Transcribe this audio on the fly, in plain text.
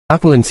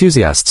Apple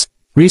enthusiasts,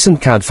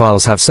 recent CAD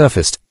files have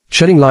surfaced,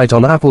 shedding light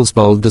on Apple's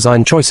bold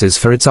design choices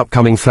for its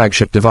upcoming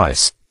flagship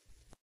device.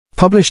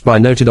 Published by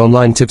noted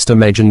online tipster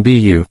Majan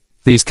BU,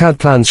 these CAD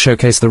plans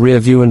showcase the rear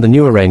view and the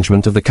new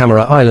arrangement of the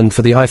camera island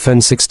for the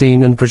iPhone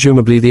 16 and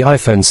presumably the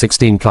iPhone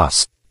 16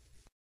 Plus.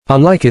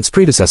 Unlike its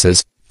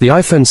predecessors, the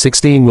iPhone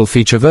 16 will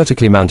feature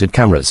vertically mounted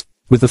cameras,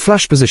 with the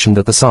flash positioned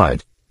at the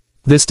side.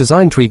 This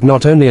design tweak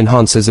not only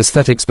enhances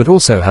aesthetics but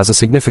also has a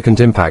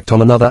significant impact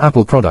on another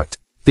Apple product,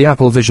 the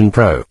Apple Vision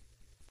Pro.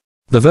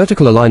 The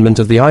vertical alignment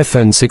of the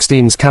iPhone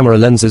 16's camera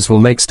lenses will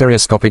make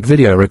stereoscopic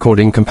video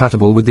recording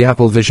compatible with the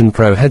Apple Vision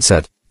Pro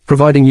headset,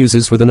 providing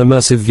users with an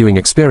immersive viewing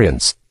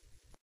experience.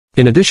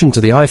 In addition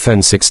to the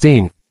iPhone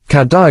 16,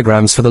 CAD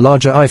diagrams for the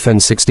larger iPhone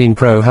 16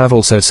 Pro have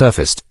also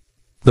surfaced.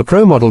 The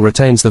Pro model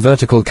retains the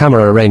vertical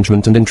camera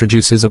arrangement and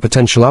introduces a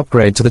potential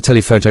upgrade to the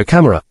telephoto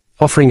camera,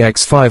 offering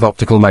X5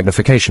 optical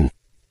magnification.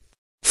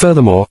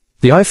 Furthermore,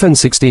 the iPhone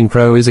 16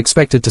 Pro is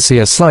expected to see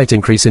a slight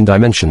increase in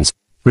dimensions,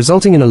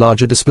 resulting in a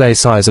larger display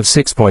size of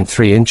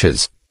 6.3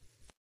 inches.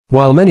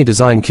 While many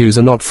design cues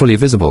are not fully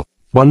visible,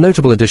 one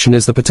notable addition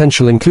is the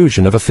potential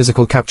inclusion of a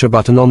physical capture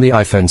button on the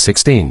iPhone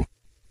 16.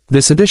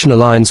 This addition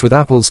aligns with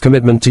Apple's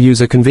commitment to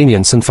user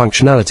convenience and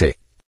functionality.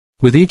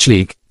 With each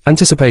leak,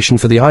 anticipation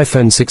for the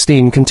iPhone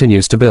 16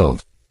 continues to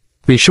build.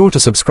 Be sure to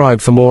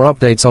subscribe for more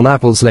updates on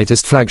Apple's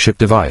latest flagship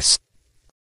device.